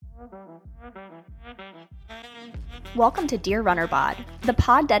Welcome to Dear Runner Bod, the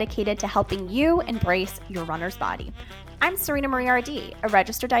pod dedicated to helping you embrace your runner's body. I'm Serena Marie RD, a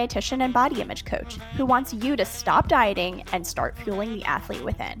registered dietitian and body image coach who wants you to stop dieting and start fueling the athlete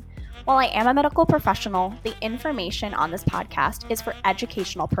within. While I am a medical professional, the information on this podcast is for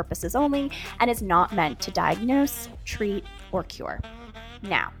educational purposes only and is not meant to diagnose, treat, or cure.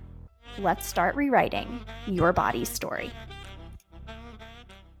 Now, let's start rewriting your body's story.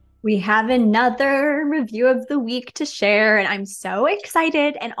 We have another review of the week to share, and I'm so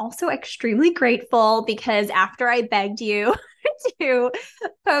excited and also extremely grateful because after I begged you to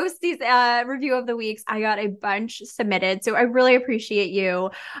post these review of the weeks, I got a bunch submitted. So I really appreciate you.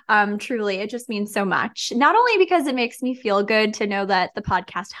 Truly, it just means so much. Not only because it makes me feel good to know that the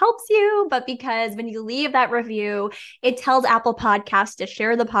podcast helps you, but because when you leave that review, it tells Apple Podcasts to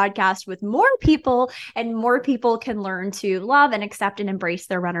share the podcast with more people, and more people can learn to love and accept and embrace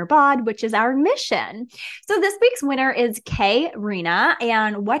their runner bod, which is our mission. So this week's winner is Kay Rena,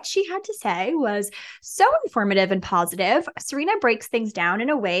 and what she had to say was so informative and positive. Serena breaks things down in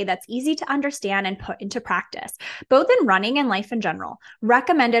a way that's easy to understand and put into practice, both in running and life in general.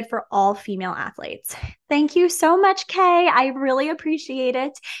 Recommended for all female athletes. Thank you so much, Kay. I really appreciate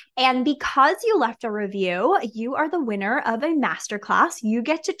it. And because you left a review, you are the winner of a masterclass. You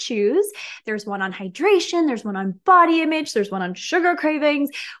get to choose. There's one on hydration, there's one on body image, there's one on sugar cravings.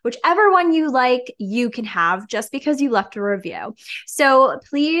 Whichever one you like, you can have just because you left a review. So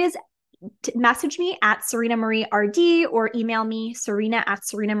please message me at Serena Marie RD or email me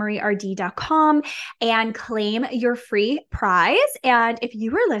serena@serenamarierd.com and claim your free prize. And if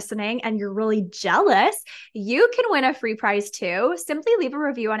you are listening and you're really jealous, you can win a free prize too. Simply leave a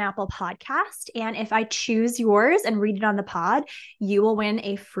review on Apple Podcast. And if I choose yours and read it on the pod, you will win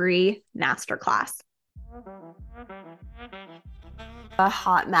a free masterclass. A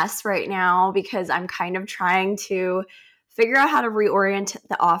hot mess right now because I'm kind of trying to figure out how to reorient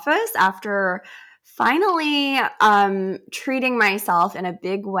the office after finally treating myself in a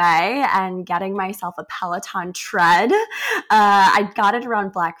big way and getting myself a Peloton tread. I got it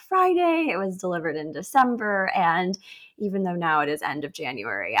around Black Friday. It was delivered in December. And even though now it is end of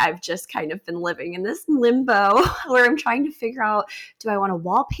January, I've just kind of been living in this limbo where I'm trying to figure out, do I want to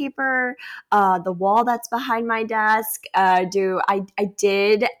wallpaper the wall that's behind my desk? I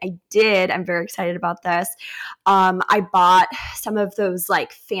did. I'm very excited about this. I bought some of those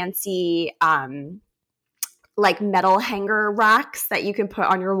like fancy like metal hanger racks that you can put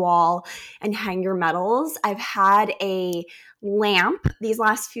on your wall and hang your medals. I've had a lamp these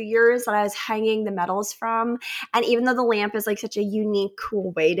last few years that I was hanging the medals from. And even though the lamp is like such a unique,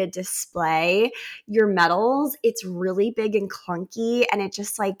 cool way to display your medals, it's really big and clunky. And it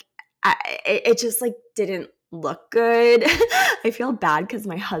just like didn't look good. I feel bad because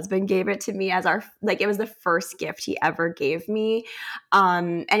my husband gave it to me as it was the first gift he ever gave me.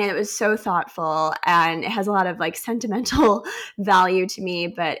 And it was so thoughtful and it has a lot of like sentimental value to me,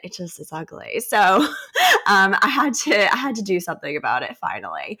 but it just is ugly. So I had to do something about it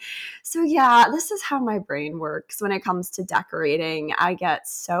finally. So yeah, this is how my brain works when it comes to decorating. I get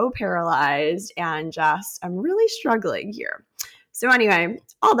so paralyzed and I'm really struggling here. So anyway,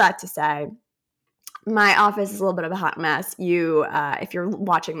 all that to say, my office is a little bit of a hot mess. If you're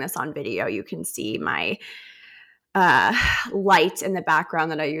watching this on video, you can see my light in the background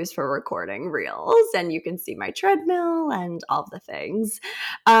that I use for recording reels, and you can see my treadmill and all the things.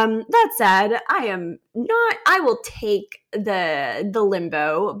 That said, I will take the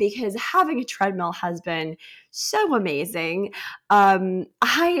limbo because having a treadmill has been so amazing.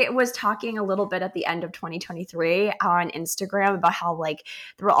 I was talking a little bit at the end of 2023 on Instagram about how like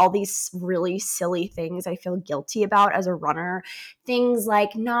there were all these really silly things I feel guilty about as a runner. Things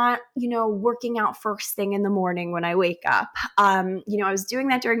like not, working out first thing in the morning when I wake up. I was doing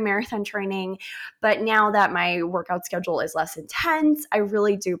that during marathon training, but now that my workout schedule is less intense, I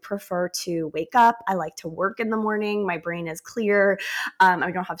really do prefer to wake up. I like to work in the morning. My brain is clear. I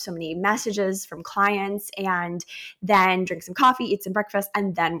don't have so many messages from clients, and then drink some coffee, eat some breakfast,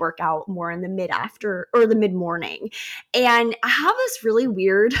 and then work out more in the mid morning. And I have this really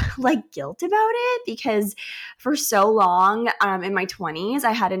weird like guilt about it because for so long in my 20s,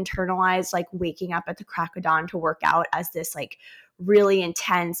 I had internalized like waking up at the crack of dawn to work out as this like really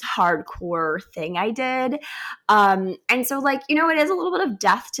intense, hardcore thing I did. And so like, it is a little bit of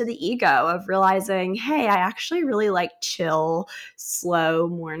death to the ego of realizing, hey, I actually really like chill, slow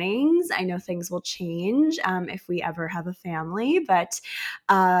mornings. I know things will change if we ever have a family, but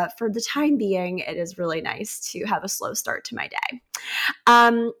for the time being, it is really nice to have a slow start to my day.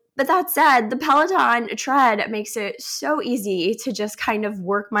 But that said, the Peloton tread makes it so easy to just kind of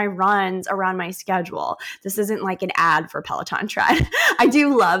work my runs around my schedule. This isn't like an ad for Peloton tread. I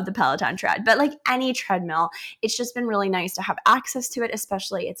do love the Peloton tread, but like any treadmill, it's just been really nice to have access to it,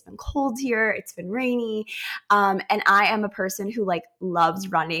 especially it's been cold here, it's been rainy. And I am a person who like loves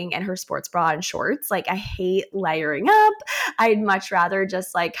running in her sports bra and shorts. Like I hate layering up. I'd much rather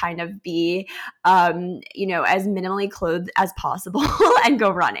just like kind of be, as minimally clothed as possible and go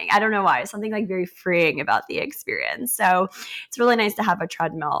running. I don't know why. Something like very freeing about the experience. So it's really nice to have a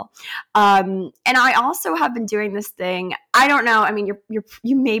treadmill. And I also have been doing this thing. I don't know. I mean,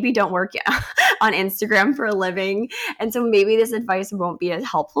 you maybe don't work on Instagram for a living. And so maybe this advice won't be as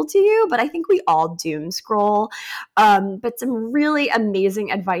helpful to you, but I think we all doom scroll. But some really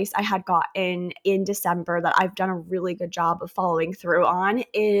amazing advice I had gotten in December that I've done a really good job of following through on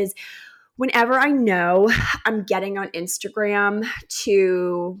is whenever I know I'm getting on Instagram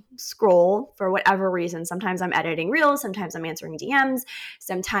to scroll for whatever reason, sometimes I'm editing reels, sometimes I'm answering DMs,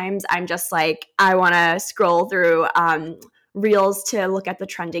 sometimes I'm just like, I want to scroll through reels to look at the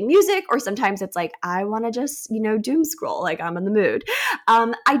trending music, or sometimes it's like, I want to just, doom scroll, like I'm in the mood.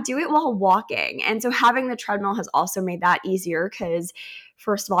 I do it while walking. And so having the treadmill has also made that easier because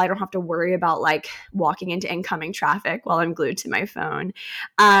first of all, I don't have to worry about like walking into incoming traffic while I'm glued to my phone.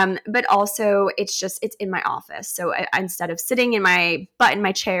 But also it's in my office. So instead of sitting in my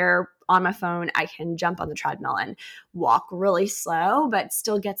chair on my phone, I can jump on the treadmill and walk really slow, but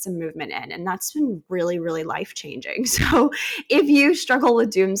still get some movement in. And that's been really, really life-changing. So if you struggle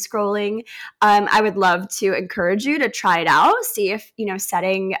with doom scrolling, I would love to encourage you to try it out. See if,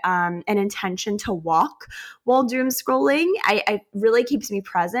 setting an intention to walk while doom scrolling, it really keeps me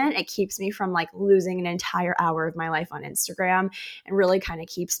present. It keeps me from like losing an entire hour of my life on Instagram and really kind of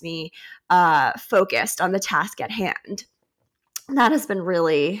keeps me focused on the task at hand. That has been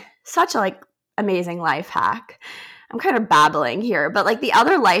really such a like amazing life hack. I'm kind of babbling here, but like the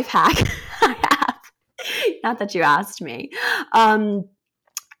other life hack I have, not that you asked me,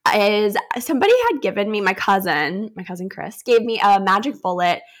 is somebody had given me, my cousin Chris gave me a magic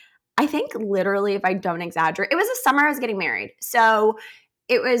bullet. I think literally, if I don't exaggerate, it was the summer I was getting married. So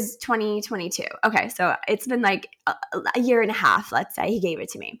it was 2022. Okay, so it's been like a year and a half, let's say. He gave it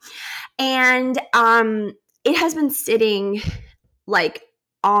to me. And it has been sitting like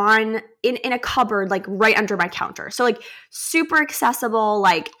in a cupboard, like right under my counter. So like super accessible,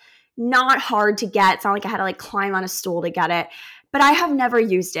 like not hard to get. It's not like I had to like climb on a stool to get it. But I have never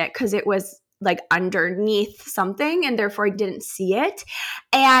used it because it was like underneath something and therefore I didn't see it.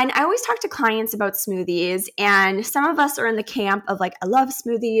 And I always talk to clients about smoothies, and some of us are in the camp of like, I love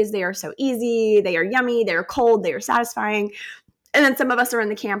smoothies. They are so easy. They are yummy. They are cold. They are satisfying. And then some of us are in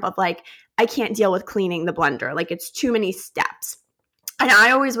the camp of like, I can't deal with cleaning the blender. Like it's too many steps. And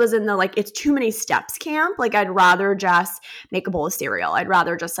I always was in the like, it's too many steps camp. Like I'd rather just make a bowl of cereal. I'd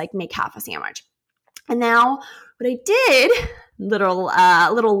rather just like make half a sandwich. And now what I did,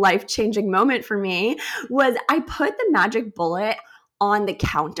 little life-changing moment for me, was I put the magic bullet on the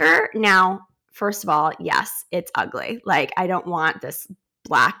counter. Now, first of all, yes, it's ugly. Like I don't want this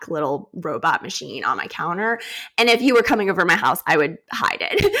black little robot machine on my counter. And if you were coming over my house, I would hide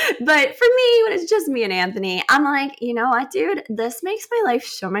it. But for me, when it's just me and Anthony, I'm like, you know what, dude, this makes my life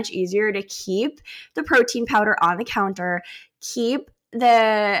so much easier to keep the protein powder on the counter, keep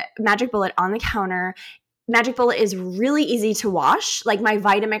the magic bullet on the counter. Magic bullet is really easy to wash. Like my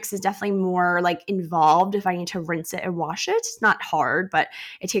Vitamix is definitely more like involved if I need to rinse it and wash it. It's not hard, but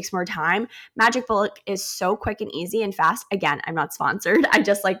it takes more time. Magic bullet is so quick and easy and fast. Again, I'm not sponsored. I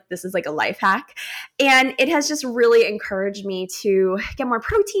just like, this is like a life hack. And it has just really encouraged me to get more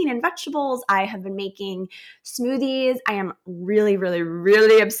protein and vegetables. I have been making smoothies. I am really, really,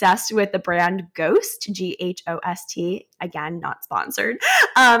 really obsessed with the brand Ghost, Ghost. Again, not sponsored,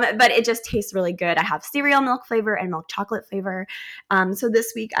 but it just tastes really good. I have cereal milk flavor and milk chocolate flavor. So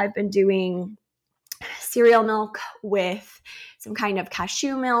this week I've been doing cereal milk with some kind of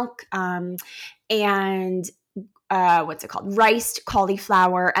cashew milk and what's it called? Riced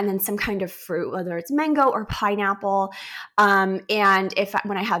cauliflower, and then some kind of fruit, whether it's mango or pineapple. And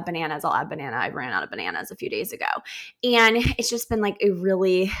when I have bananas, I'll add banana. I ran out of bananas a few days ago. And it's just been like a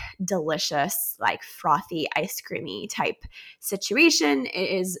really delicious, like frothy, ice creamy type situation. It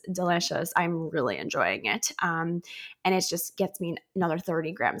is delicious. I'm really enjoying it. And it just gets me another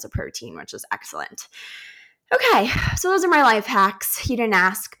 30 grams of protein, which is excellent. Okay, so those are my life hacks. You didn't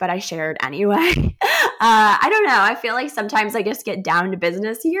ask, but I shared anyway. I don't know. I feel like sometimes I just get down to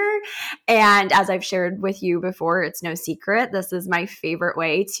business here. And as I've shared with you before, it's no secret. This is my favorite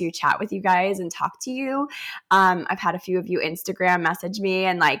way to chat with you guys and talk to you. I've had a few of you Instagram message me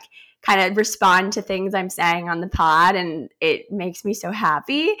and like kind of respond to things I'm saying on the pod, and it makes me so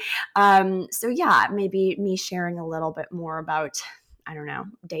happy. So yeah, maybe me sharing a little bit more about, I don't know,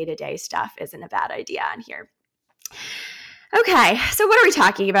 day-to-day stuff isn't a bad idea on here. Okay, so what are we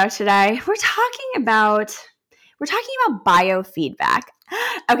talking about today? We're talking about biofeedback.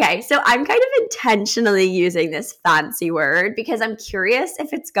 Okay, so I'm kind of intentionally using this fancy word because I'm curious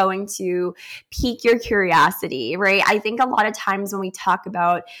if it's going to pique your curiosity, right? I think a lot of times when we talk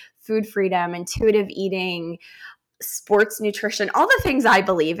about food freedom, intuitive eating, sports nutrition, all the things I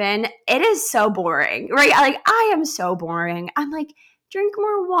believe in, it is so boring, right? Like, I am so boring. I'm like, drink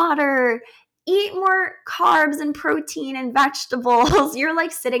more water, eat more carbs and protein and vegetables. You're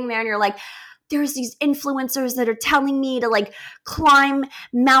like sitting there and you're like, there's these influencers that are telling me to like climb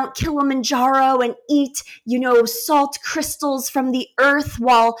Mount Kilimanjaro and eat, salt crystals from the earth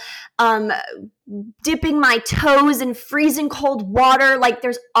while dipping my toes in freezing cold water. Like,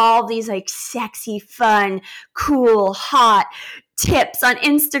 there's all these like sexy, fun, cool, hot tips on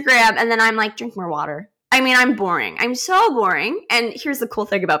Instagram. And then I'm like, drink more water. I mean, I'm boring. I'm so boring. And here's the cool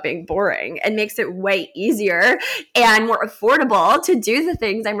thing about being boring. It makes it way easier and more affordable to do the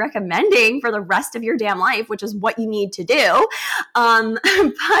things I'm recommending for the rest of your damn life, which is what you need to do.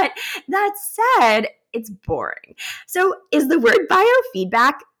 But that said, it's boring. So is the word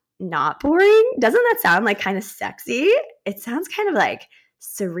biofeedback not boring? Doesn't that sound like kind of sexy? It sounds kind of like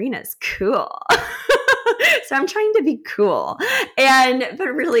Serena's cool. So I'm trying to be cool.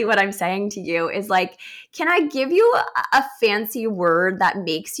 But really what I'm saying to you is like, can I give you a fancy word that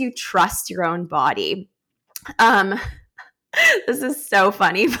makes you trust your own body? This is so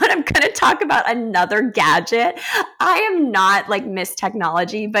funny, but I'm going to talk about another gadget. I am not like Miss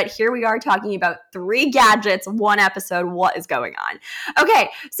Technology, but here we are talking about 3 gadgets, 1 episode. What is going on? Okay,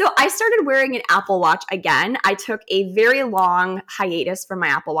 so I started wearing an Apple Watch again. I took a very long hiatus from my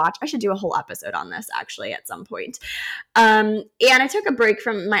Apple Watch. I should do a whole episode on this actually at some point. And I took a break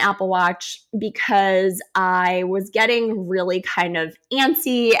from my Apple Watch because I was getting really kind of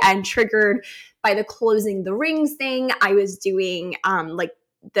antsy and triggered by the closing the rings thing. I was doing like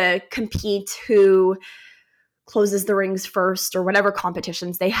the compete who closes the rings first or whatever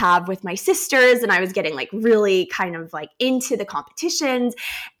competitions they have with my sisters. And I was getting like really kind of like into the competitions,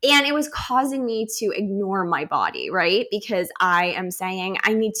 and it was causing me to ignore my body, right? Because I am saying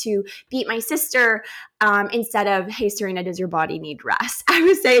I need to beat my sister instead of, hey, Serena, does your body need rest? I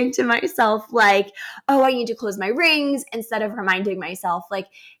was saying to myself like, oh, I need to close my rings, instead of reminding myself like,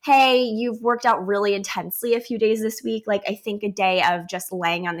 hey, you've worked out really intensely a few days this week. Like, I think a day of just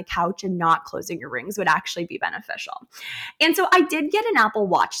laying on the couch and not closing your rings would actually be beneficial. And so I did get an Apple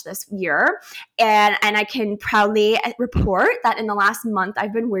Watch this year, and I can proudly report that in the last month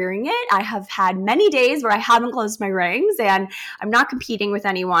I've been wearing it. I have had many days where I haven't closed my rings, and I'm not competing with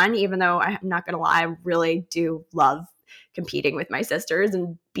anyone, even though I'm not going to lie, I really do love competing with my sisters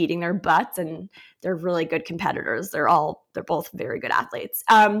and beating their butts, and they're really good competitors. They're both very good athletes.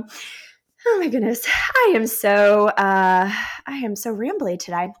 Oh my goodness, I am so rambly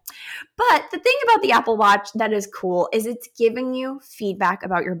today. But the thing about the Apple Watch that is cool is it's giving you feedback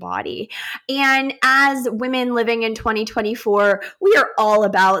about your body. And as women living in 2024, we are all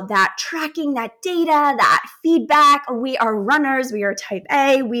about that tracking, that data, that feedback. We are runners. We are type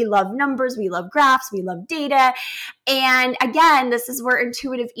A. We love numbers. We love graphs. We love data. And again, this is where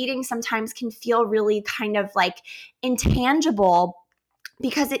intuitive eating sometimes can feel really kind of like intangible,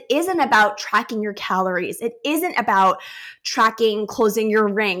 because it isn't about tracking your calories. It isn't about tracking closing your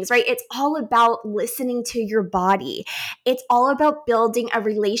rings, right? It's all about listening to your body. It's all about building a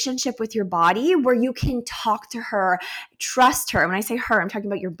relationship with your body where you can talk to her, trust her. When I say her, I'm talking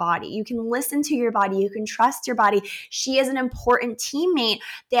about your body. You can listen to your body. You can trust your body. She is an important teammate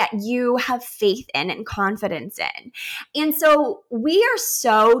that you have faith in and confidence in. And so we are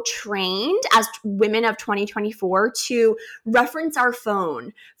so trained as women of 2024 to reference our phone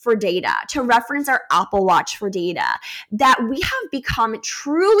for data, to reference our Apple Watch for data, that we have become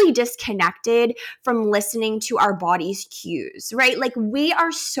truly disconnected from listening to our body's cues, right? Like, we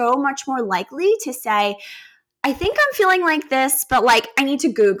are so much more likely to say, I think I'm feeling like this, but like, I need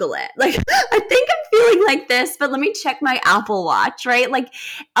to Google it. Like, I think I'm feeling like this, but let me check my Apple Watch, right? Like,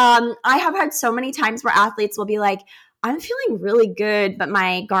 I have had so many times where athletes will be like, I'm feeling really good, but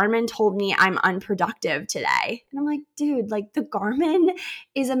my Garmin told me I'm unproductive today. And I'm like, dude, like the Garmin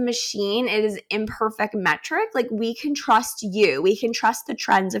is a machine. It is imperfect metric. Like we can trust you. We can trust the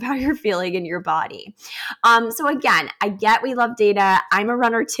trends of how you're feeling in your body. So again, I get we love data. I'm a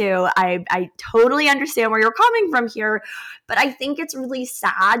runner too. I totally understand where you're coming from here, but I think it's really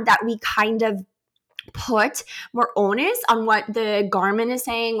sad that we kind of put more onus on what the Garmin is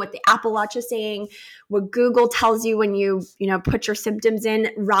saying, what the Apple Watch is saying, what Google tells you when you put your symptoms in,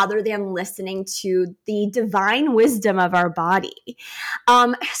 rather than listening to the divine wisdom of our body.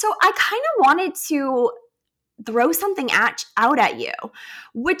 So I kind of wanted to throw something out at you,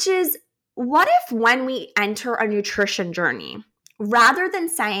 which is, what if when we enter a nutrition journey, rather than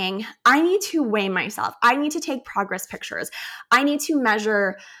saying, I need to weigh myself, I need to take progress pictures, I need to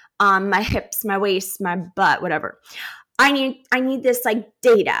measure my hips, my waist, my butt, whatever. I need this like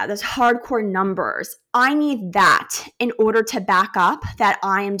data, this hardcore numbers. I need that in order to back up that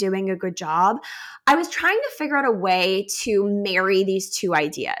I am doing a good job. I was trying to figure out a way to marry these two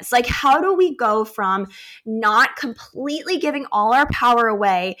ideas. Like, how do we go from not completely giving all our power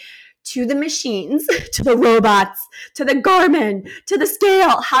away to the machines, to the robots, to the Garmin, to the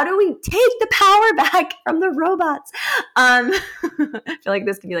scale? How do we take the power back from the robots? I feel like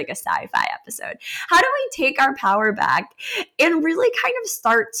this could be like a sci-fi episode. How do we take our power back and really kind of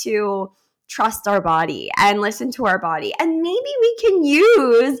start to trust our body and listen to our body? And maybe we can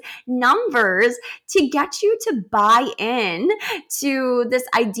use numbers to get you to buy in to this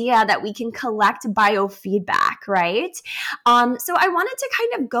idea that we can collect biofeedback, right? So I wanted to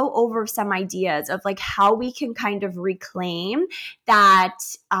kind of go over some ideas of like how we can kind of reclaim that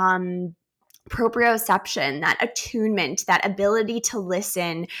proprioception, that attunement, that ability to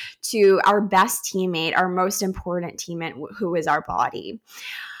listen to our best teammate, our most important teammate, who is our body.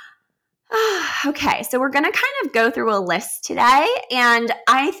 Okay, so we're going to kind of go through a list today. And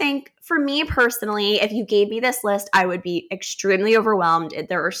I think for me personally, if you gave me this list, I would be extremely overwhelmed.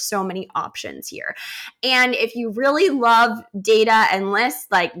 There are so many options here. And if you really love data and lists,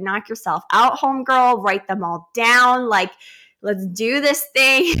 like knock yourself out, homegirl, write them all down. Like, let's do this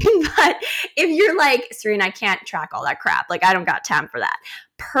thing. But if you're like, Serena, I can't track all that crap. Like, I don't got time for that.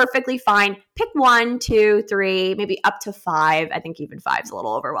 Perfectly fine. Pick 1, 2, 3, maybe up to 5. I think even 5 is a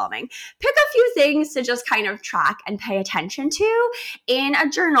little overwhelming. Pick a few things to just kind of track and pay attention to in a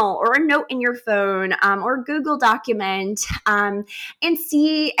journal or a note in your phone or Google document, and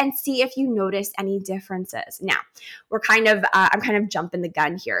see if you notice any differences. Now, I'm kind of jumping the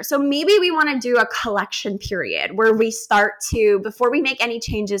gun here. So maybe we want to do a collection period where we start to, before we make any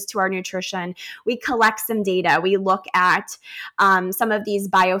changes to our nutrition, we collect some data. We look at some of these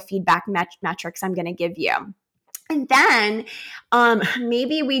biofeedback metrics I'm going to give you. And then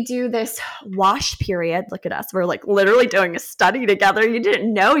maybe we do this wash period. Look at us. We're like literally doing a study together. You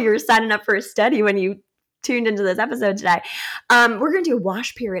didn't know you were signing up for a study when you tuned into this episode today. We're going to do a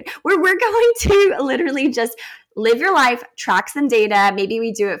wash period where we're going to literally just live your life, track some data. Maybe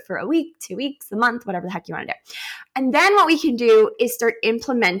we do it for a week, 2 weeks, a month, whatever the heck you want to do. And then what we can do is start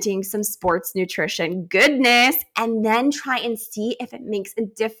implementing some sports nutrition goodness and then try and see if it makes a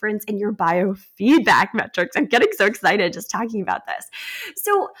difference in your biofeedback metrics. I'm getting so excited just talking about this.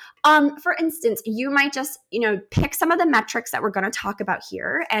 So, for instance, you might just, pick some of the metrics that we're going to talk about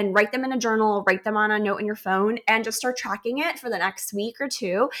here and write them in a journal, write them on a note in your phone, and just start tracking it for the next week or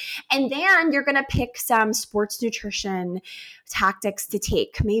two. And then you're going to pick some sports nutrition tactics to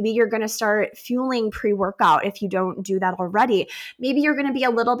take. Maybe you're going to start fueling pre-workout if you don't do that already. Maybe you're going to be a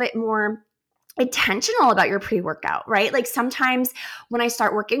little bit more intentional about your pre-workout, right? Like sometimes when I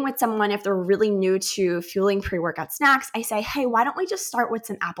start working with someone, if they're really new to fueling pre-workout snacks, I say, hey, why don't we just start with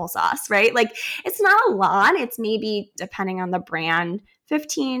some applesauce, right? Like it's not a lot. It's maybe, depending on the brand,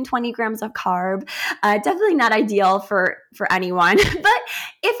 15, 20 grams of carb. Definitely not ideal for anyone, but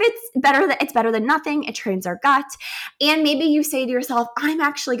if it's better than nothing. It trains our gut. And maybe you say to yourself, I'm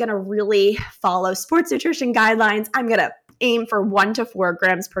actually going to really follow sports nutrition guidelines. I'm going to aim for 1 to 4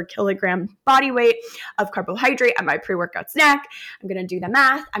 grams per kilogram body weight of carbohydrate on my pre-workout snack. I'm going to do the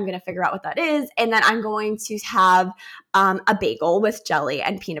math. I'm going to figure out what that is. And then I'm going to have a bagel with jelly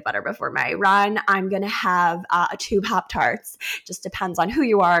and peanut butter before my run. I'm going to have a 2 Pop-Tarts. Just depends on who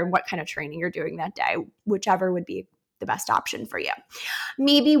you are and what kind of training you're doing that day, whichever would be the best option for you.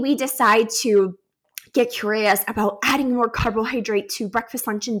 Maybe we decide to get curious about adding more carbohydrate to breakfast,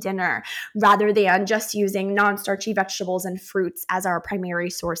 lunch, and dinner rather than just using non-starchy vegetables and fruits as our primary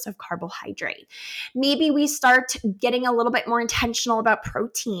source of carbohydrate. Maybe we start getting a little bit more intentional about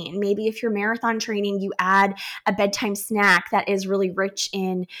protein. Maybe if you're marathon training, you add a bedtime snack that is really rich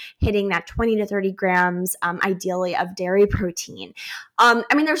in hitting that 20 to 30 grams, ideally, of dairy protein.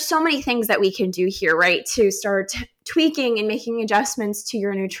 There's so many things that we can do here, right, to start tweaking and making adjustments to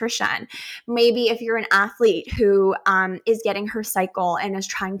your nutrition. Maybe if you're an athlete who is getting her cycle and is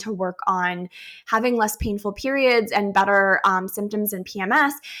trying to work on having less painful periods and better symptoms in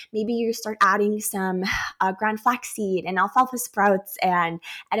PMS, maybe you start adding some ground flaxseed and alfalfa sprouts and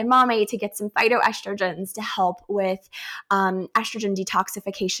edamame to get some phytoestrogens to help with estrogen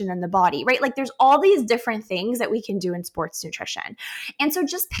detoxification in the body, right? Like there's all these different things that we can do in sports nutrition. And so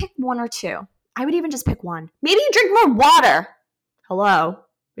just pick one or two. I would even just pick one. Maybe you drink more water. Hello.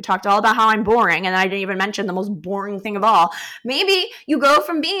 We talked all about how I'm boring, and I didn't even mention the most boring thing of all. Maybe you go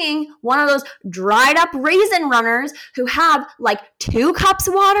from being one of those dried up raisin runners who have like 2 cups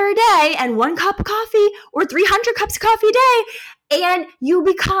of water a day and 1 cup of coffee or 300 cups of coffee a day, and you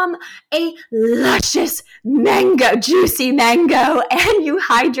become a luscious mango, juicy mango, and you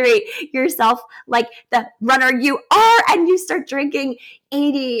hydrate yourself like the runner you are, and you start drinking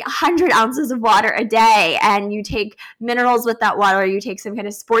 80, 100 ounces of water a day, and you take minerals with that water, you take some kind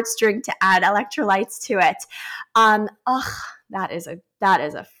of sports drink to add electrolytes to it. That is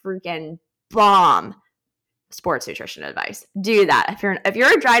a freaking bomb sports nutrition advice. Do that. If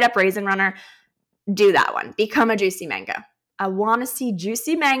you're a dried up raisin runner, do that one. Become a juicy mango. I want to see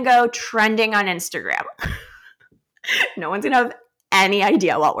juicy mango trending on Instagram. No one's going to have any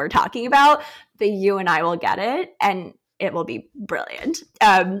idea what we're talking about, but you and I will get it, and it will be brilliant.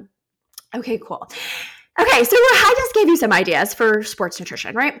 Okay, cool. Okay, so I just gave you some ideas for sports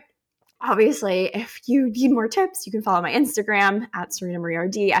nutrition, right? Obviously, if you need more tips, you can follow my Instagram at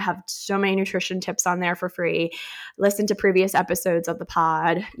SerenaMarieRD. I have so many nutrition tips on there for free. Listen to previous episodes of the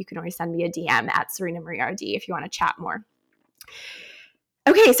pod. You can always send me a DM at SerenaMarieRD if you want to chat more.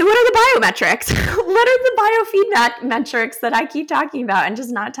 Okay, so what are the biometrics? What are the biofeedback metrics that I keep talking about and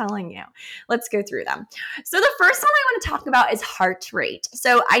just not telling you? Let's go through them. So the first one I want to talk about is heart rate.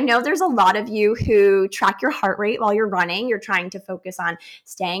 So I know there's a lot of you who track your heart rate while you're running. You're trying to focus on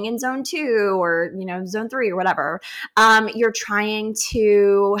staying in zone 2 or, zone 3 or whatever. You're trying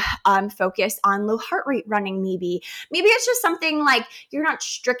to focus on low heart rate running maybe. Maybe it's just something like you're not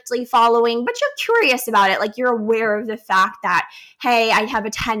strictly following, but you're curious about it. Like you're aware of the fact that, hey, I have a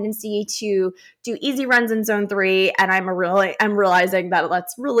tendency to do easy runs in zone 3, and I'm realizing that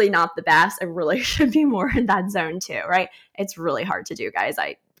that's really not the best. I really should be more in that zone 2, right? It's really hard to do, guys.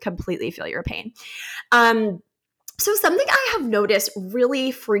 I completely feel your pain. So something I have noticed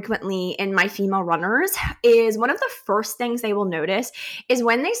really frequently in my female runners is one of the first things they will notice is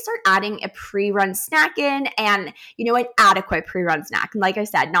when they start adding a pre-run snack in, and an adequate pre-run snack. And like I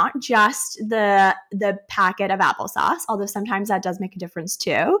said, not just the packet of applesauce, although sometimes that does make a difference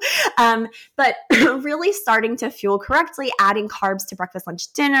too. But really starting to fuel correctly, adding carbs to breakfast,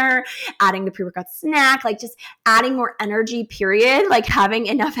 lunch, dinner, adding the pre-workout snack, like just adding more energy, period, like having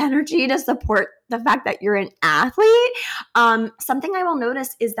enough energy to support the fact that you're an athlete. Something I will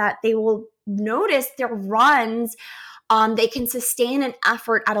notice is that they will notice their runs, they can sustain an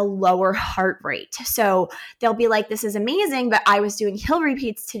effort at a lower heart rate. So they'll be like, this is amazing, but I was doing hill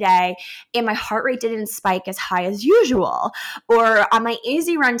repeats today and my heart rate didn't spike as high as usual. Or on my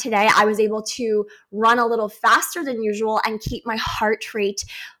easy run today, I was able to run a little faster than usual and keep my heart rate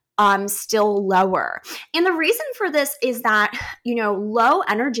still lower. And the reason for this is that, low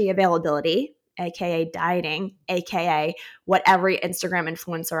energy availability, aka dieting, aka what every Instagram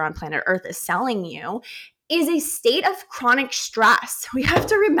influencer on planet Earth is selling you, is a state of chronic stress. We have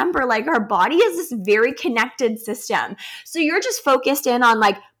to remember, our body is this very connected system. So you're just focused in on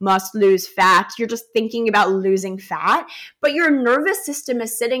must lose fat. You're just thinking about losing fat, but your nervous system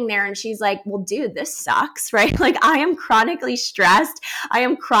is sitting there and she's like, well, dude, this sucks, right? I am chronically stressed. I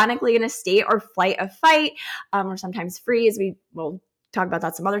am chronically in a state or flight or fight, or sometimes freeze. We will talk about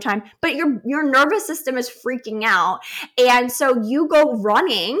that some other time, but your nervous system is freaking out. And so you go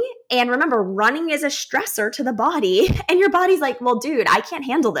running, and remember, running is a stressor to the body, and your body's like, well, dude, I can't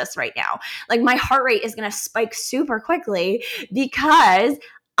handle this right now. My heart rate is going to spike super quickly because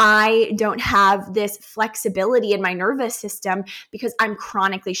I don't have this flexibility in my nervous system because I'm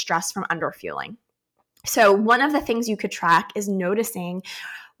chronically stressed from underfueling. So one of the things you could track is noticing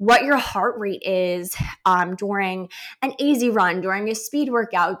what your heart rate is during an easy run, during a speed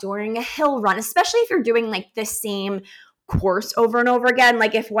workout, during a hill run, especially if you're doing the same course over and over again.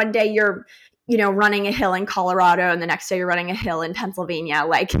 If one day you're running a hill in Colorado and the next day you're running a hill in Pennsylvania,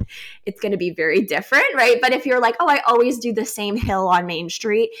 like it's going to be very different, right? But if you're like, oh, I always do the same hill on Main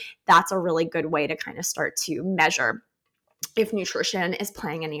Street, that's a really good way to kind of start to measure if nutrition is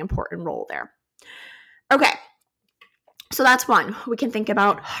playing any important role there. Okay. So that's one. We can think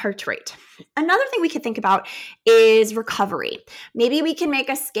about heart rate. Another thing we could think about is recovery. Maybe we can make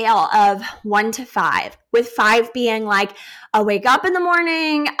a scale of 1 to 5, with 5 being like, I wake up in the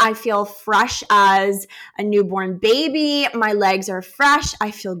morning, I feel fresh as a newborn baby, my legs are fresh,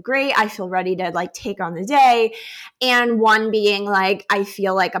 I feel great, I feel ready to like take on the day. And 1 being like, I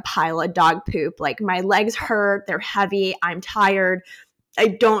feel like a pile of dog poop, like my legs hurt, they're heavy, I'm tired.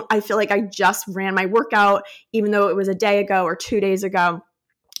 I feel like I just ran my workout, even though it was a day ago or 2 days ago.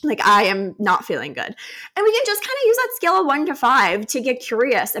 Like I am not feeling good. And we can just kind of use that scale of 1 to 5 to get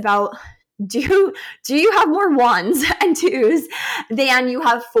curious about, do you have more 1s and 2s than you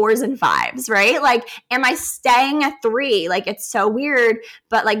have 4s and 5s, right? Like, am I staying at 3? Like, it's so weird,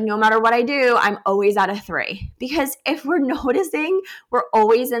 but like, no matter what I do, I'm always at a 3. Because if we're noticing we're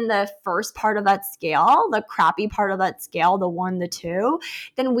always in the first part of that scale, the crappy part of that scale, the 1, the 2,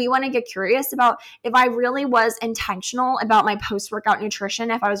 then we want to get curious about if I really was intentional about my post-workout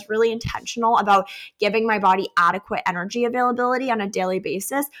nutrition, if I was really intentional about giving my body adequate energy availability on a daily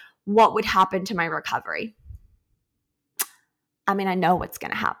basis, what would happen to my recovery? I mean, I know what's going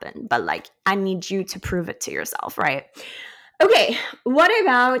to happen, but like, I need you to prove it to yourself, right? Okay, what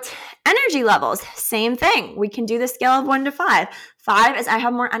about energy levels? Same thing. We can do the scale of 1 to 5. 5 is I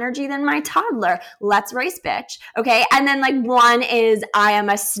have more energy than my toddler. Let's race, bitch. Okay, and then like 1 is I am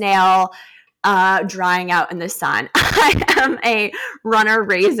a snail drying out in the sun. I am a runner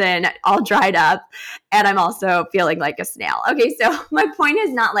raisin all dried up, and I'm also feeling like a snail. Okay, so my point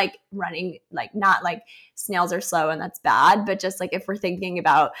is not like running, like not like snails are slow and that's bad, but just like if we're thinking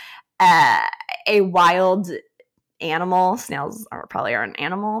about a wild animal, snails probably are an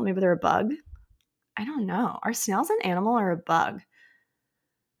animal. Maybe they're a bug. I don't know. Are snails an animal or a bug?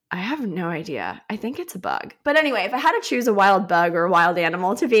 I have no idea. I think it's a bug. But anyway, if I had to choose a wild bug or a wild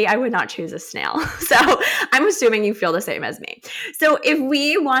animal to be, I would not choose a snail. So I'm assuming you feel the same as me. So if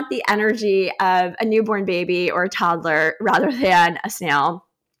we want the energy of a newborn baby or a toddler rather than a snail,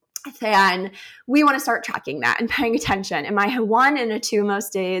 then we want to start tracking that and paying attention. Am I a 1 and a 2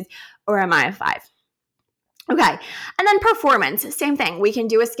 most days, or am I a 5? Okay. And then performance, same thing. We can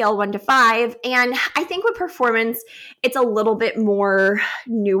do a scale 1 to 5. And I think with performance, it's a little bit more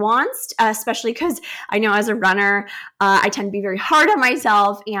nuanced, especially because I know as a runner, I tend to be very hard on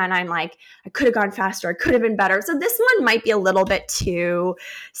myself. And I'm like, I could have gone faster. I could have been better. So this one might be a little bit too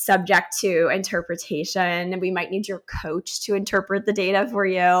subject to interpretation. And we might need your coach to interpret the data for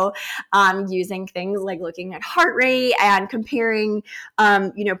you, using things like looking at heart rate and comparing,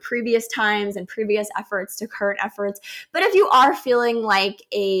 previous times and previous efforts to current efforts. But if you are feeling like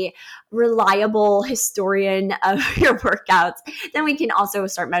a reliable historian of your workouts, then we can also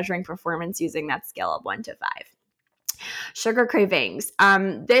start measuring performance using that scale of 1 to 5. Sugar cravings.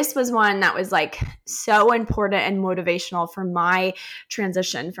 This was one that was like so important and motivational for my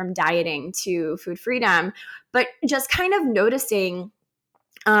transition from dieting to food freedom, but just kind of noticing,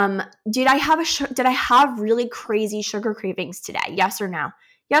 did I have really crazy sugar cravings today? Yes or no?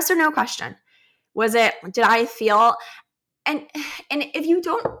 Yes or no question. Did I feel, and if you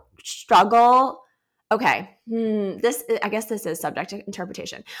don't struggle, okay, I guess this is subject to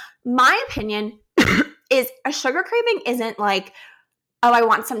interpretation. My opinion is a sugar craving isn't like, oh, I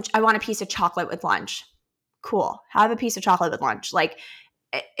want a piece of chocolate with lunch. Cool. Have a piece of chocolate with lunch. Like,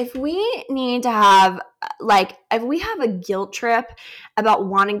 if we need to have, like, if we have a guilt trip about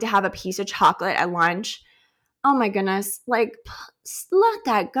wanting to have a piece of chocolate at lunch, oh my goodness, like, let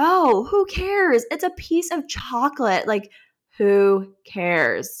that go. Who cares? It's a piece of chocolate. Like, who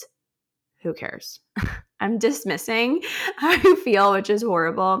cares? Who cares? I'm dismissing how you feel, which is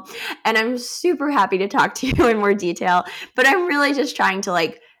horrible. And I'm super happy to talk to you in more detail, but I'm really just trying to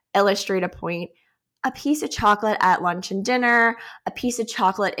like illustrate a point. A piece of chocolate at lunch and dinner, a piece of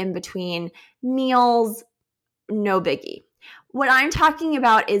chocolate in between meals, no biggie. What I'm talking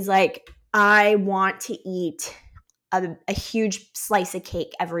about is like, I want to eat a huge slice of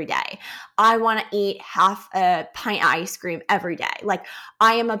cake every day. I want to eat half a pint of ice cream every day. Like,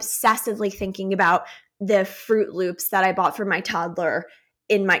 I am obsessively thinking about the Fruit Loops that I bought for my toddler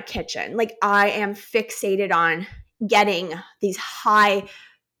in my kitchen. Like, I am fixated on getting these high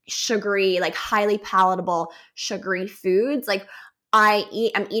sugary, like highly palatable sugary foods. Like, I'm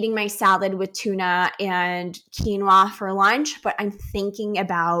eating my salad with tuna and quinoa for lunch, but I'm thinking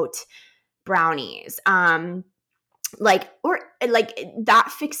about brownies. or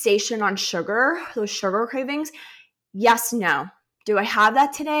that fixation on sugar, those sugar cravings. Yes, no. Do I have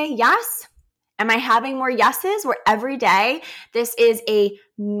that today? Yes. Am I having more yeses where every day this is a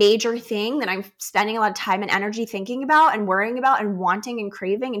major thing that I'm spending a lot of time and energy thinking about and worrying about and wanting and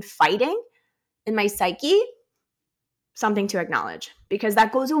craving and fighting in my psyche? Something to acknowledge, because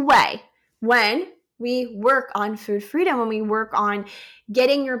that goes away when we work on food freedom, when we work on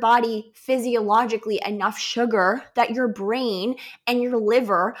getting your body physiologically enough sugar that your brain and your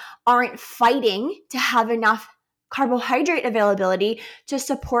liver aren't fighting to have enough carbohydrate availability to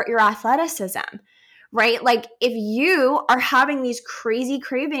support your athleticism, right? Like if you are having these crazy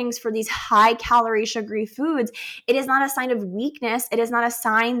cravings for these high calorie sugary foods, it is not a sign of weakness. It is not a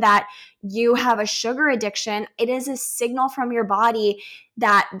sign that you have a sugar addiction. It is a signal from your body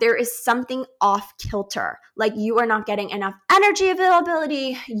that there is something off kilter. Like you are not getting enough energy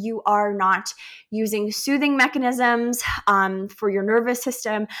availability. You are not using soothing mechanisms for your nervous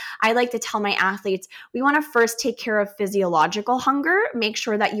system. I like to tell my athletes, we want to first take care of physiological hunger, make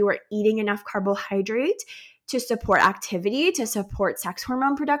sure that you are eating enough carbohydrate to support activity, to support sex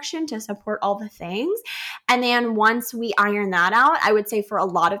hormone production, to support all the things. And then once we iron that out, I would say for a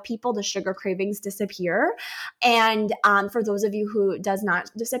lot of people, the sugar cravings disappear. And for those of you who does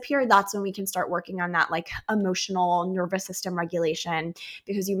not disappear, that's when we can start working on that like emotional nervous system regulation,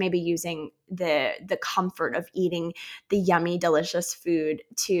 because you may be using the comfort of eating the yummy, delicious food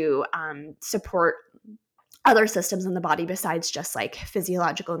to support other systems in the body besides just like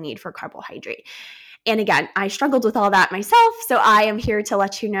physiological need for carbohydrate. And again, I struggled with all that myself. So I am here to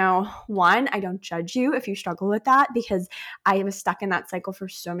let you know, one, I don't judge you if you struggle with that, because I was stuck in that cycle for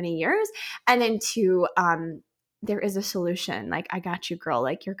so many years. And then two, there is a solution. Like, I got you, girl.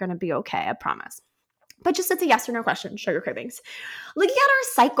 Like, you're going to be okay. I promise. But just it's a yes or no question, sugar cravings. Looking at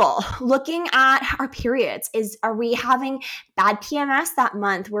our cycle, looking at our periods, are we having bad PMS that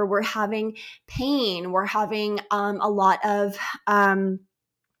month where we're having pain? We're having a lot of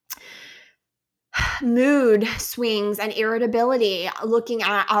mood swings and irritability. Looking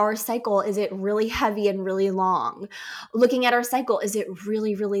at our cycle, is it really heavy and really long? Looking at our cycle, is it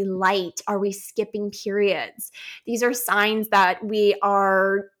really, really light? Are we skipping periods? These are signs that we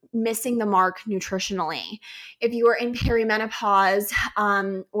are missing the mark nutritionally. If you are in perimenopause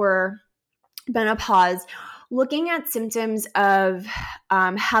or menopause, looking at symptoms of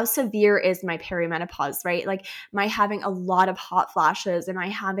how severe is my perimenopause, right? Like, am I having a lot of hot flashes? Am I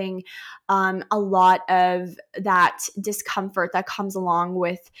having a lot of that discomfort that comes along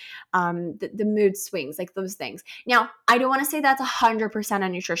with the mood swings, like those things? Now, I don't want to say that's 100% a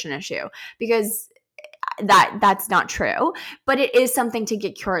nutrition issue, because that's not true, but it is something to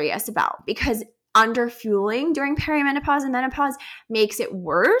get curious about, because underfueling during perimenopause and menopause makes it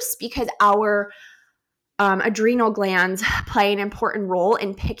worse, because our adrenal glands play an important role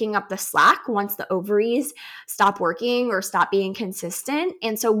in picking up the slack once the ovaries stop working or stop being consistent.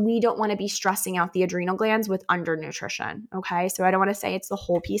 And so we don't want to be stressing out the adrenal glands with undernutrition. Okay. So I don't want to say it's the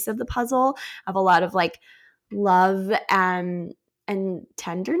whole piece of the puzzle of a lot of like love and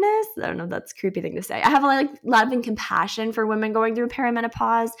tenderness. I don't know if that's a creepy thing to say. I have a lot of compassion for women going through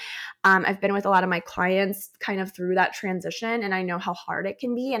perimenopause. I've been with a lot of my clients kind of through that transition, and I know how hard it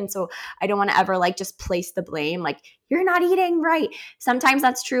can be. And so I don't want to ever like just place the blame, like, you're not eating right. Sometimes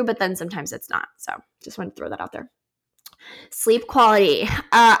that's true, but then sometimes it's not. So just want to throw that out there. Sleep quality.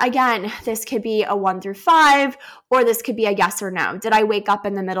 Again, this could be a 1 through 5, or this could be a yes or no. Did I wake up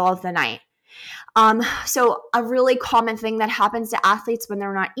in the middle of the night? So a really common thing that happens to athletes when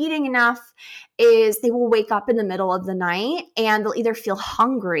they're not eating enough is they will wake up in the middle of the night and they'll either feel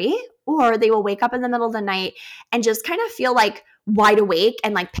hungry, or they will wake up in the middle of the night and just kind of feel like wide awake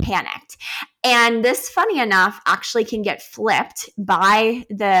and like panicked. And this, funny enough, actually can get flipped by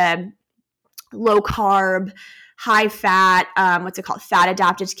the low carb, high fat, fat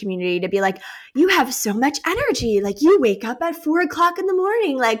adapted community, to be like, you have so much energy. Like, you wake up at 4 o'clock in the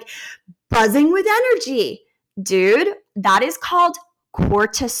morning, like buzzing with energy. Dude, that is called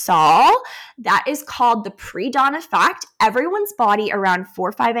cortisol. That is called the pre-dawn effect. Everyone's body around 4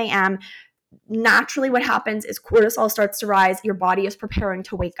 or 5 a.m., naturally what happens is cortisol starts to rise. Your body is preparing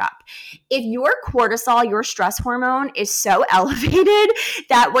to wake up. If your cortisol, your stress hormone, is so elevated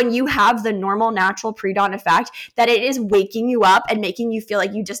that when you have the normal natural pre-dawn effect that it is waking you up and making you feel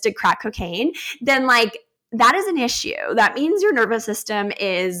like you just did crack cocaine, then like that is an issue. That means your nervous system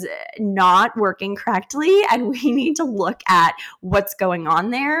is not working correctly, and we need to look at what's going on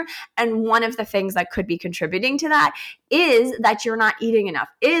there. And one of the things that could be contributing to that is that you're not eating enough,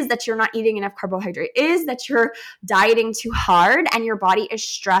 is that you're not eating enough carbohydrate, is that you're dieting too hard and your body is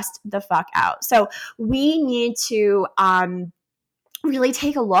stressed the fuck out. So we need to really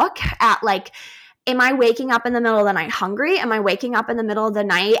take a look at like, am I waking up in the middle of the night hungry? Am I waking up in the middle of the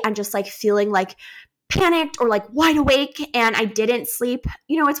night and just like feeling like panicked or like wide awake and I didn't sleep?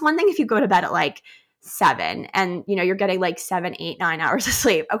 You know, it's one thing if you go to bed at like 7 and, you know, you're getting like 7, 8, 9 hours of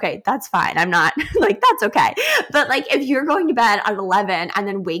sleep. Okay, that's fine. I'm not like, that's okay. But like if you're going to bed at 11 and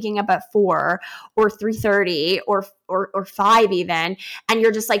then waking up at 4 or 3:30 or 5 even, and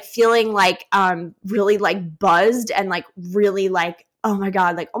you're just like feeling like really like buzzed and like really like, oh my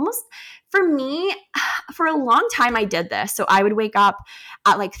God, like almost for me, for a long time I did this. So I would wake up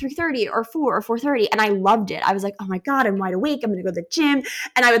at like 3:30 or 4 or 4:30 and I loved it. I was like, oh my God, I'm wide awake. I'm going to go to the gym.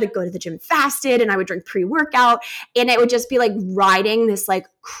 And I would like go to the gym fasted and I would drink pre-workout and it would just be like riding this like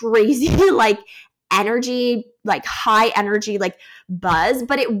crazy like energy, like high energy, like buzz,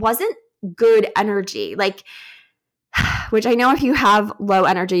 but it wasn't good energy. Like, which I know if you have low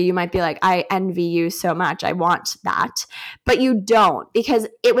energy, you might be like, I envy you so much. I want that. But you don't, because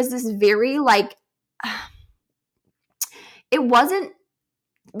it was this very like, it wasn't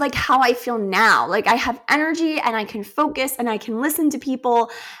like how I feel now. Like I have energy and I can focus and I can listen to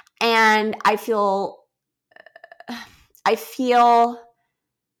people and I feel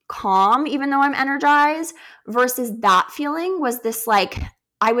calm even though I'm energized, versus that feeling was this like,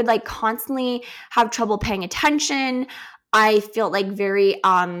 I would like constantly have trouble paying attention. I felt like very,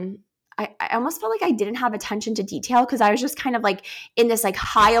 I almost felt like I didn't have attention to detail because I was just kind of like in this like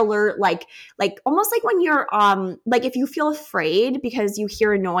high alert, like almost like when you're, like if you feel afraid because you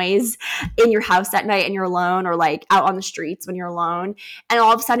hear a noise in your house at night and you're alone, or like out on the streets when you're alone, and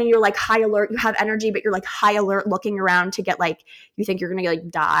all of a sudden you're like high alert, you have energy, but you're like high alert looking around to get like, you think you're going to like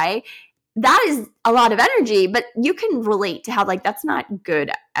die. That is a lot of energy, but you can relate to how like that's not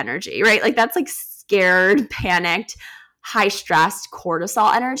good energy, right? Like that's like scared, panicked, high stressed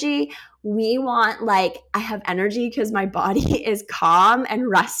cortisol energy. We want like, I have energy because my body is calm and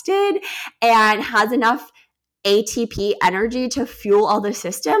rested and has enough ATP energy to fuel all the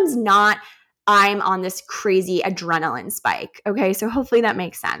systems, not I'm on this crazy adrenaline spike. Okay, so hopefully that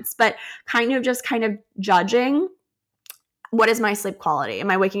makes sense. But kind of judging, what is my sleep quality?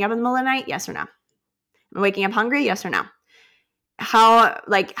 Am I waking up in the middle of the night? Yes or no? Am I waking up hungry? Yes or no? How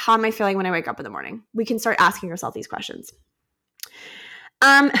am I feeling when I wake up in the morning? We can start asking yourself these questions.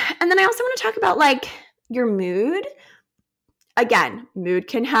 And then I also want to talk about like your mood. Again, mood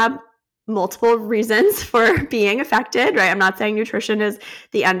can have multiple reasons for being affected, right? I'm not saying nutrition is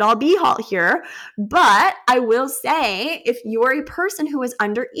the end all be all here, but I will say if you're a person who is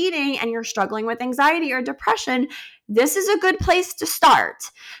under eating and you're struggling with anxiety or depression, this is a good place to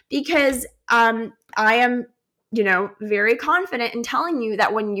start, because I am, you know, very confident in telling you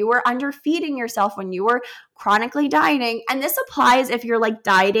that when you are underfeeding yourself, when you are chronically dieting, and this applies if you're like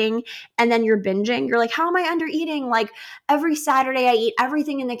dieting and then you're binging, you're like, how am I under eating? Like every Saturday I eat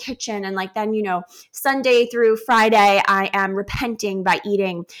everything in the kitchen. And like, then, you know, Sunday through Friday, I am repenting by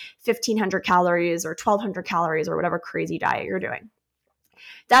eating 1,500 calories or 1,200 calories or whatever crazy diet you're doing.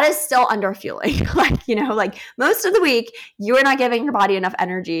 That is still underfueling. Like, you know, like most of the week, you are not giving your body enough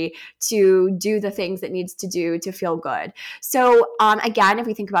energy to do the things it needs to do to feel good. So again, if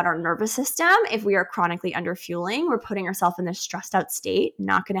we think about our nervous system, if we are chronically underfueling, we're putting ourselves in this stressed out state,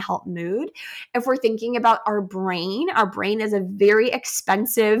 not going to help mood. If we're thinking about our brain is a very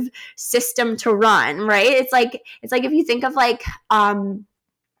expensive system to run, right? It's like if you think of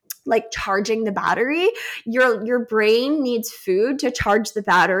like charging the battery, your brain needs food to charge the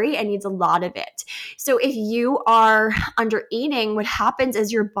battery and needs a lot of it. So if you are under eating, what happens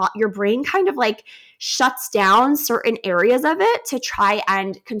is your brain kind of like shuts down certain areas of it to try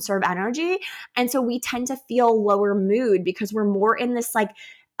and conserve energy. And so we tend to feel lower mood because we're more in this like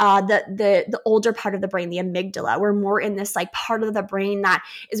the older part of the brain, the amygdala. We're more in this like part of the brain that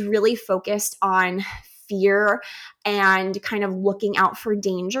is really focused on fear and kind of looking out for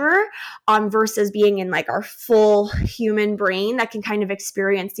danger, versus being in like our full human brain that can kind of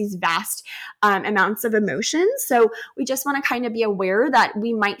experience these vast amounts of emotions. So we just want to kind of be aware that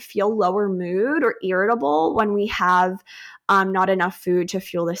we might feel lower mood or irritable when we have not enough food to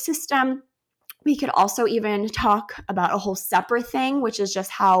fuel the system. We could also even talk about a whole separate thing, which is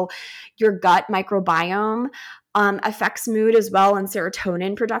just how your gut microbiome affects mood as well and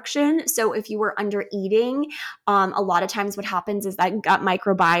serotonin production. So if you were under eating, a lot of times what happens is that gut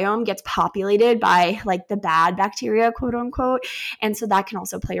microbiome gets populated by like the bad bacteria, quote unquote. And so that can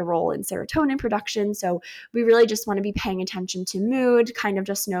also play a role in serotonin production. So we really just want to be paying attention to mood, kind of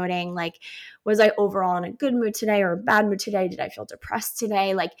just noting like, was I overall in a good mood today or a bad mood today? Did I feel depressed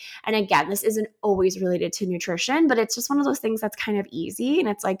today? Like, and again, this isn't always related to nutrition, but it's just one of those things that's kind of easy. And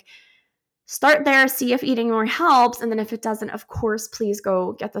it's like, start there, see if eating more helps. And then if it doesn't, of course, please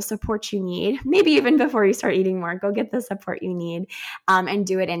go get the support you need. Maybe even before you start eating more, go get the support you need and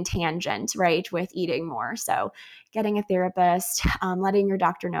do it in tangent, right, with eating more. So getting a therapist, letting your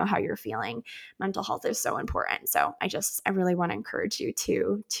doctor know how you're feeling. Mental health is so important. So I really want to encourage you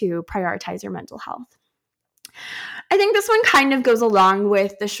to prioritize your mental health. I think this one kind of goes along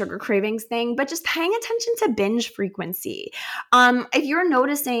with the sugar cravings thing, but just paying attention to binge frequency. If you're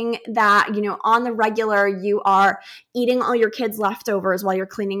noticing that, on the regular, you are eating all your kids' leftovers while you're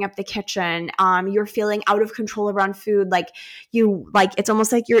cleaning up the kitchen, you're feeling out of control around food, it's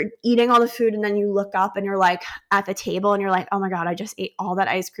almost like you're eating all the food and then you look up and you're like at the table and you're like, oh my God, I just ate all that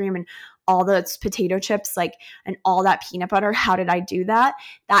ice cream and all those potato chips, and all that peanut butter. How did I do that?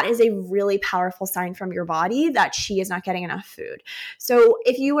 That is a really powerful sign from your body that she is not getting enough food. So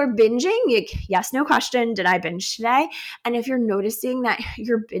if you are binging, yes, no question, did I binge today? And if you're noticing that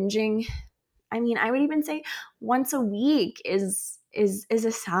you're binging, I would even say once a week is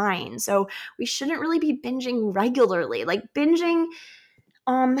a sign. So we shouldn't really be binging regularly. Like binging,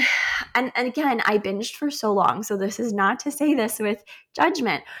 and again, I binged for so long, so this is not to say this with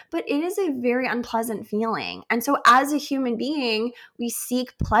judgment, but it is a very unpleasant feeling. And so as a human being, we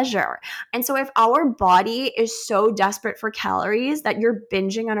seek pleasure. And so if our body is so desperate for calories that you're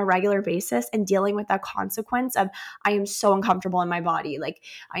binging on a regular basis and dealing with that consequence of, I am so uncomfortable in my body, like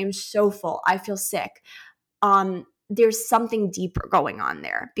I am so full, I feel sick, there's something deeper going on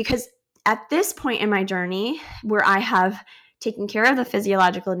there. Because at this point in my journey where I have taking care of the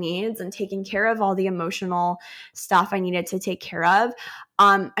physiological needs and taking care of all the emotional stuff I needed to take care of.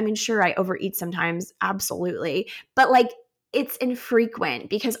 Sure, I overeat sometimes, absolutely. But it's infrequent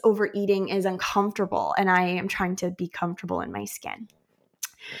because overeating is uncomfortable and I am trying to be comfortable in my skin.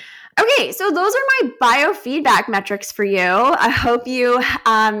 Okay, so those are my biofeedback metrics for you. I hope you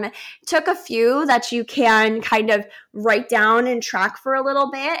took a few that you can kind of write down and track for a little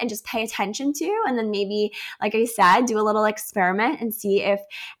bit and just pay attention to. And then maybe, like I said, do a little experiment and see if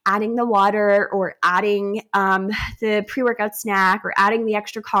adding the water or adding the pre-workout snack or adding the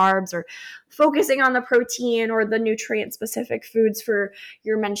extra carbs or focusing on the protein or the nutrient-specific foods for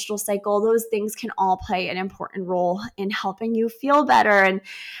your menstrual cycle, those things can all play an important role in helping you feel better.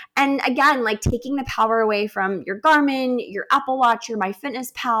 And again, taking the power away from your Garmin, your Apple Watch, your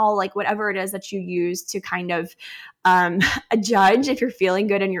MyFitnessPal, whatever it is that you use to kind of judge if you're feeling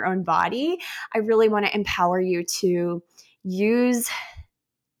good in your own body. I really want to empower you to use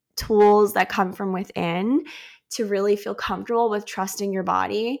tools that come from within to really feel comfortable with trusting your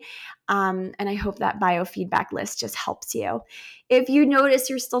body. And I hope that biofeedback list just helps you. If you notice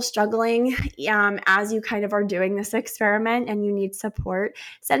you're still struggling as you kind of are doing this experiment and you need support,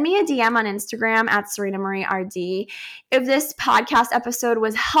 send me a DM on Instagram at SerenaMarieRD. If this podcast episode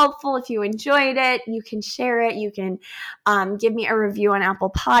was helpful, if you enjoyed it, you can share it. You can give me a review on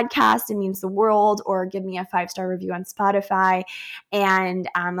Apple Podcasts. It means the world. Or give me a 5-star review on Spotify. And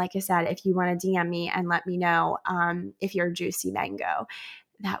like I said, if you want to DM me and let me know if you're a juicy mango,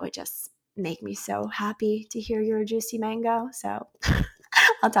 that would just make me so happy to hear you're a juicy mango. So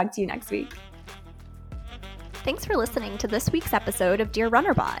I'll talk to you next week. Thanks for listening to this week's episode of Dear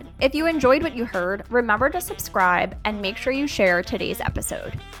Runner Bod. If you enjoyed what you heard, remember to subscribe and make sure you share today's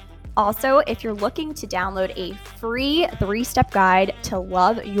episode. Also, if you're looking to download a free 3-step guide to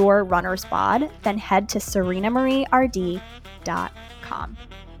love your runner's bod, then head to SerenaMarieRD.com.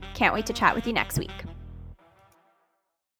 Can't wait to chat with you next week.